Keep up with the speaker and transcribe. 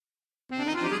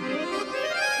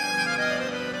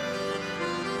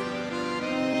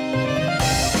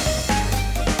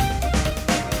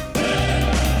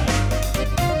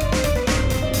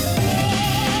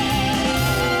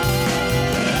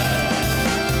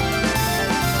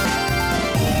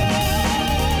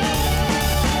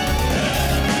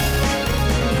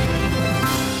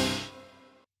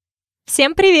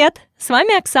Всем привет! С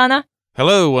вами Оксана.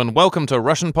 Hello and welcome to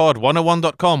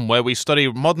RussianPod101.com, where we study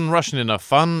modern Russian in a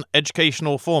fun,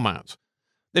 educational format.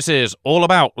 This is all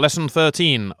about Lesson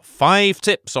 13, 5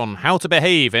 tips on how to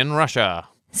behave in Russia.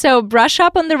 So brush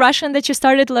up on the Russian that you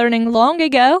started learning long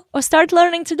ago or start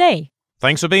learning today.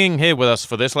 Thanks for being here with us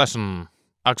for this lesson.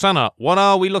 Oksana, what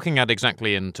are we looking at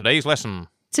exactly in today's lesson?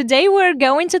 Today we're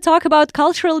going to talk about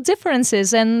cultural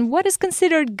differences and what is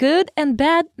considered good and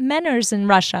bad manners in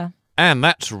Russia. And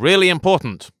that's really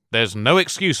important. There's no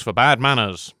excuse for bad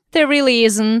manners. There really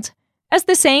isn't. As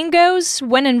the saying goes,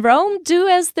 when in Rome, do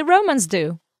as the Romans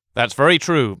do. That's very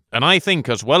true, and I think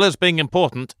as well as being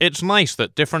important, it's nice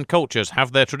that different cultures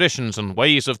have their traditions and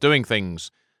ways of doing things.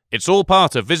 It's all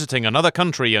part of visiting another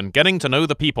country and getting to know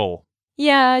the people.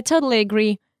 Yeah, I totally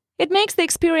agree. It makes the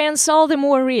experience all the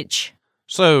more rich.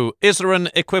 So, is there an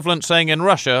equivalent saying in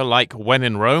Russia like when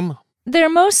in Rome? There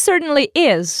most certainly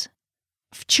is.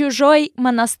 В чужой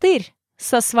монастырь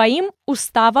со своим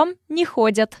уставом не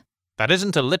ходят. That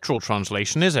isn't a literal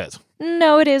translation, is it?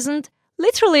 No, it isn't.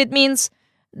 Literally, it means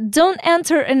don't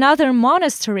enter another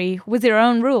monastery with your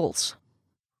own rules.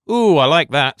 Ooh, I like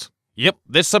that. Yep,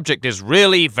 this subject is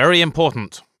really very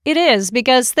important. It is,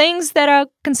 because things that are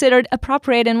considered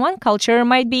appropriate in one culture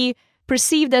might be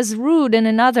perceived as rude in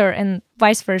another, and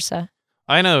vice versa.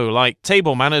 I know, like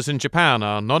table manners in Japan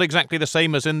are not exactly the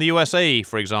same as in the USA,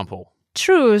 for example.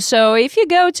 True, so if you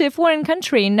go to a foreign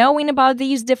country, knowing about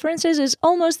these differences is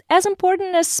almost as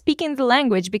important as speaking the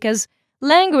language, because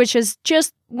language is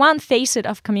just one facet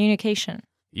of communication.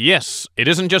 Yes, it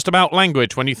isn't just about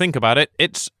language when you think about it,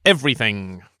 it's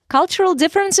everything. Cultural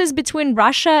differences between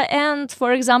Russia and,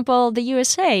 for example, the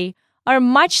USA are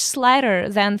much slighter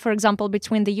than, for example,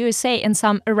 between the USA and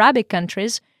some Arabic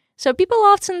countries, so people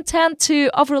often tend to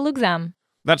overlook them.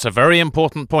 That's a very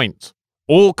important point.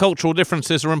 All cultural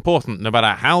differences are important, no matter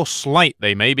how slight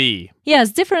they may be.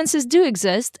 Yes, differences do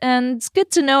exist, and it's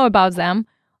good to know about them,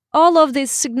 all of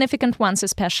these significant ones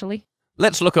especially.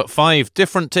 Let's look at 5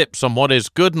 different tips on what is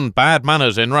good and bad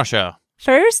manners in Russia.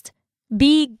 First,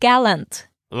 be gallant.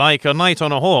 Like a knight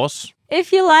on a horse.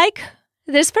 If you like,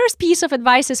 this first piece of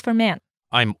advice is for men.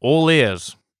 I'm all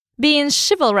ears. Being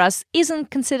chivalrous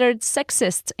isn't considered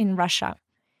sexist in Russia.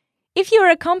 If you're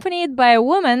accompanied by a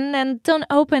woman and don't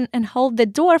open and hold the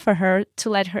door for her to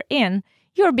let her in,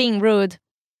 you're being rude.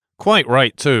 Quite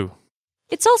right, too.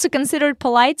 It's also considered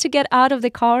polite to get out of the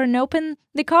car and open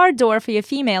the car door for your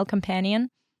female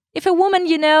companion. If a woman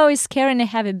you know is carrying a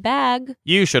heavy bag,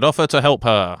 you should offer to help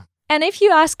her. And if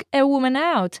you ask a woman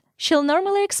out, she'll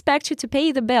normally expect you to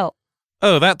pay the bill.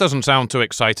 Oh, that doesn't sound too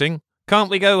exciting. Can't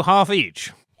we go half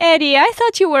each? Eddie, I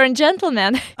thought you were a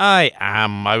gentleman. I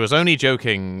am. I was only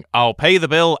joking. I'll pay the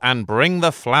bill and bring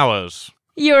the flowers.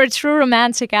 You're a true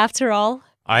romantic after all.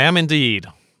 I am indeed.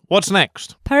 What's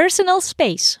next? Personal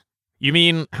space. You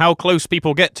mean how close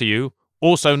people get to you,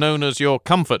 also known as your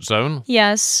comfort zone?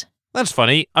 Yes. That's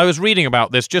funny. I was reading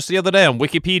about this just the other day on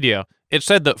Wikipedia. It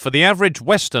said that for the average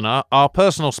Westerner, our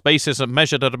personal spaces are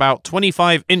measured at about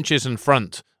 25 inches in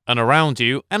front and around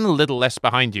you and a little less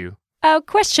behind you.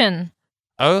 Question.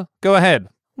 Oh, go ahead.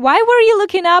 Why were you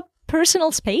looking up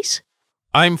personal space?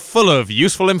 I'm full of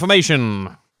useful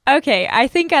information. Okay, I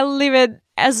think I'll leave it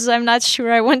as I'm not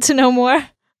sure I want to know more.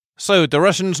 So, do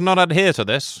Russians not adhere to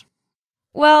this?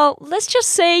 Well, let's just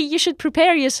say you should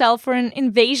prepare yourself for an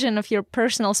invasion of your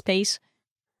personal space.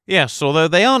 Yes, although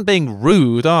they aren't being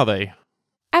rude, are they?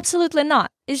 Absolutely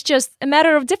not. It's just a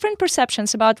matter of different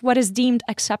perceptions about what is deemed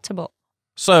acceptable.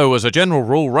 So, as a general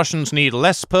rule, Russians need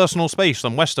less personal space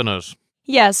than Westerners.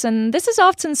 Yes, and this is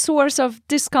often a source of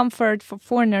discomfort for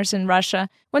foreigners in Russia.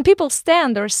 When people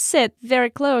stand or sit very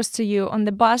close to you on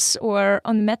the bus or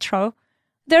on the metro,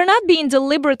 they're not being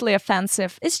deliberately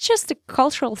offensive. It's just a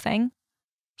cultural thing.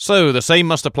 So, the same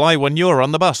must apply when you're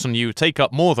on the bus and you take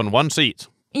up more than one seat.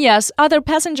 Yes, other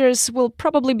passengers will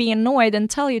probably be annoyed and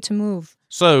tell you to move.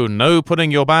 So, no putting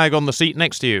your bag on the seat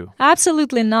next to you?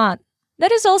 Absolutely not.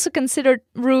 That is also considered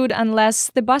rude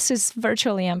unless the bus is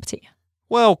virtually empty.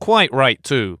 Well, quite right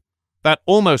too. That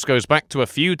almost goes back to a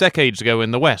few decades ago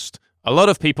in the West. A lot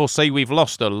of people say we've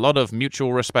lost a lot of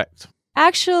mutual respect.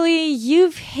 Actually,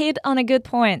 you've hit on a good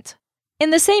point.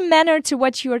 In the same manner to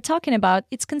what you are talking about,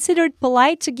 it's considered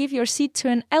polite to give your seat to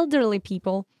an elderly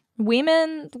people,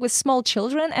 women with small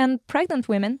children, and pregnant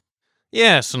women.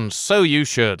 Yes, and so you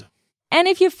should. And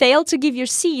if you fail to give your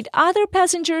seat, other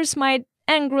passengers might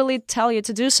angrily tell you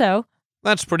to do so.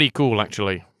 That's pretty cool,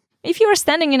 actually. If you are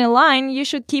standing in a line, you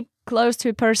should keep close to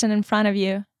a person in front of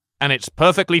you. And it's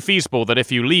perfectly feasible that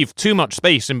if you leave too much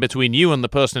space in between you and the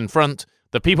person in front,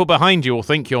 The people behind you will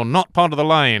think you're not part of the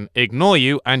line, ignore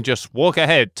you, and just walk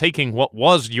ahead, taking what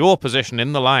was your position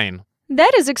in the line.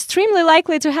 That is extremely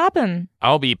likely to happen.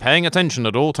 I'll be paying attention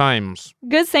at all times.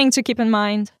 Good thing to keep in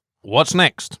mind. What's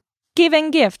next?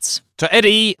 Giving gifts. To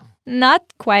Eddie!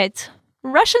 Not quite.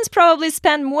 Russians probably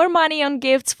spend more money on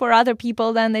gifts for other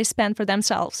people than they spend for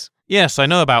themselves. Yes, I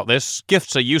know about this.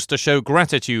 Gifts are used to show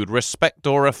gratitude, respect,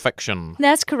 or affection.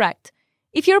 That's correct.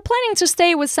 If you're planning to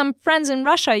stay with some friends in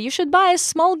Russia, you should buy a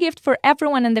small gift for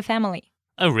everyone in the family.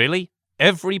 Oh, really?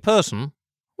 Every person?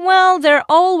 Well, they're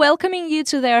all welcoming you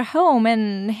to their home,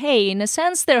 and hey, in a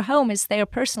sense, their home is their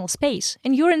personal space,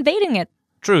 and you're invading it.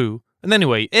 True. And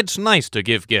anyway, it's nice to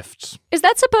give gifts. Is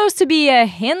that supposed to be a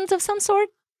hint of some sort?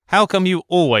 How come you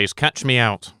always catch me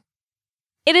out?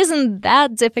 It isn't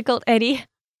that difficult, Eddie.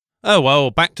 Oh well,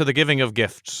 back to the giving of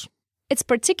gifts. It's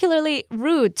particularly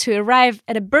rude to arrive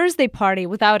at a birthday party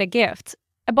without a gift.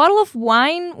 A bottle of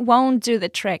wine won't do the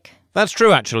trick. That's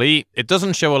true, actually. It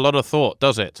doesn't show a lot of thought,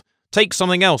 does it? Take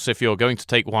something else if you're going to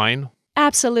take wine.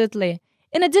 Absolutely.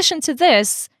 In addition to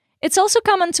this, it's also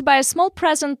common to buy a small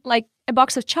present like a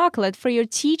box of chocolate for your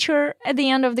teacher at the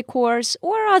end of the course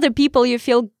or other people you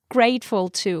feel grateful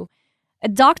to. A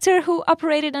doctor who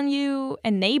operated on you,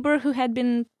 a neighbor who had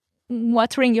been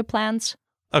watering your plants.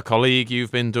 A colleague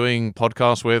you've been doing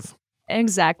podcasts with.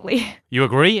 Exactly. You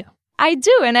agree? I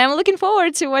do, and I'm looking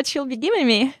forward to what she'll be giving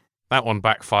me. That one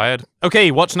backfired.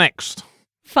 Okay, what's next?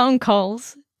 Phone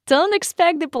calls. Don't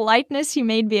expect the politeness you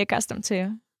may be accustomed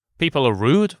to. People are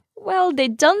rude? Well, they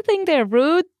don't think they're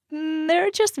rude.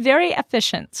 They're just very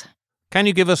efficient. Can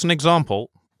you give us an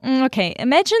example? Okay,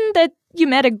 imagine that you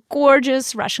met a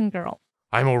gorgeous Russian girl.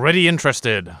 I'm already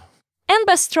interested. And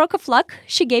by stroke of luck,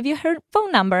 she gave you her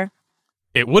phone number.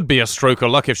 It would be a stroke of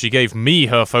luck if she gave me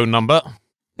her phone number.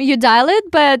 You dial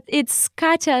it, but it's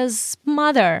Katya's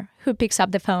mother who picks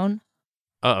up the phone.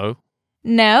 Uh-oh.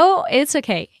 No, it's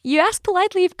okay. You ask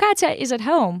politely if Katya is at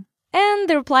home, and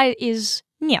the reply is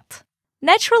нет.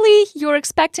 Naturally, you're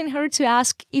expecting her to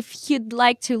ask if you'd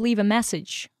like to leave a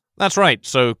message. That's right,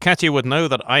 so Katya would know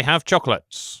that I have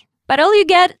chocolates. But all you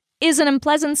get is an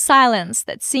unpleasant silence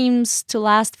that seems to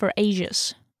last for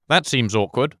ages. That seems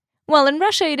awkward. Well, in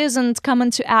Russia, it isn't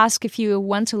common to ask if you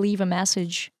want to leave a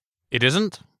message. It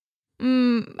isn't?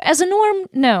 As a norm,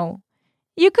 no.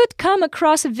 You could come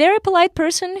across a very polite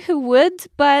person who would,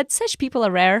 but such people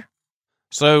are rare.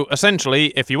 So,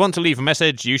 essentially, if you want to leave a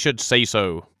message, you should say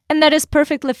so. And that is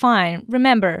perfectly fine.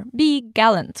 Remember, be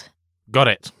gallant. Got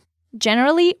it.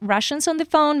 Generally, Russians on the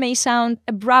phone may sound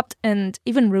abrupt and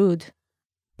even rude.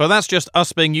 But that's just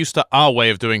us being used to our way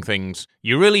of doing things.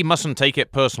 You really mustn't take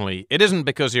it personally. It isn't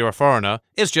because you're a foreigner,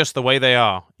 it's just the way they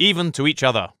are, even to each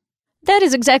other. That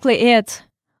is exactly it.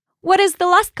 What is the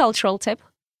last cultural tip?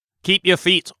 Keep your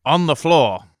feet on the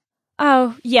floor.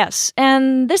 Oh, yes,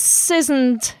 and this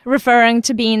isn't referring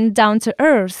to being down to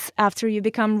earth after you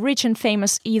become rich and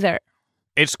famous either.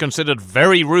 It's considered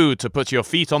very rude to put your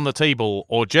feet on the table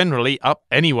or generally up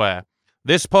anywhere.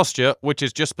 This posture, which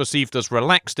is just perceived as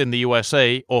relaxed in the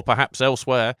USA or perhaps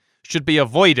elsewhere, should be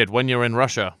avoided when you're in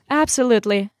Russia.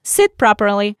 Absolutely. Sit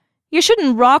properly. You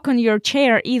shouldn't rock on your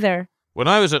chair either. When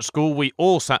I was at school, we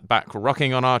all sat back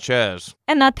rocking on our chairs.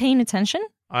 And not paying attention?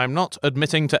 I'm not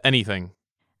admitting to anything.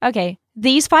 Okay,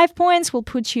 these 5 points will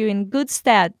put you in good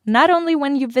stead, not only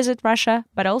when you visit Russia,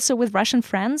 but also with Russian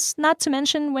friends, not to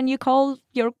mention when you call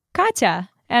your Katya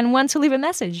and want to leave a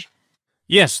message.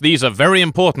 Yes, these are very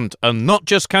important, and not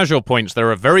just casual points.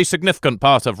 They're a very significant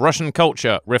part of Russian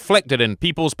culture, reflected in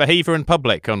people's behavior in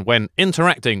public and when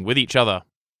interacting with each other.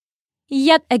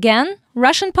 Yet again,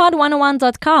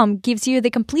 RussianPod101.com gives you the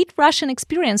complete Russian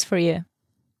experience for you.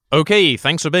 Okay,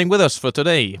 thanks for being with us for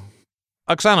today.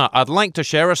 Oksana, I'd like to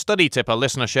share a study tip a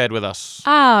listener shared with us.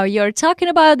 Oh, you're talking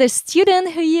about the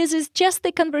student who uses just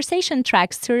the conversation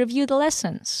tracks to review the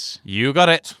lessons. You got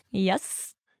it.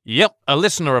 Yes. Yep, a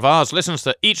listener of ours listens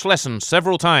to each lesson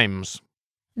several times.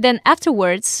 Then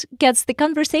afterwards gets the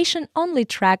conversation-only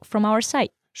track from our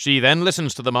site. She then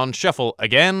listens to them on shuffle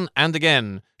again and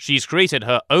again. She's created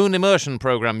her own immersion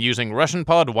program using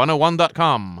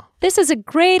RussianPod101.com. This is a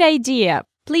great idea.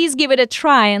 Please give it a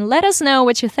try and let us know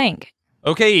what you think.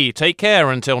 Okay, take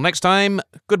care until next time.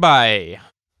 Goodbye.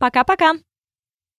 Пока-пока.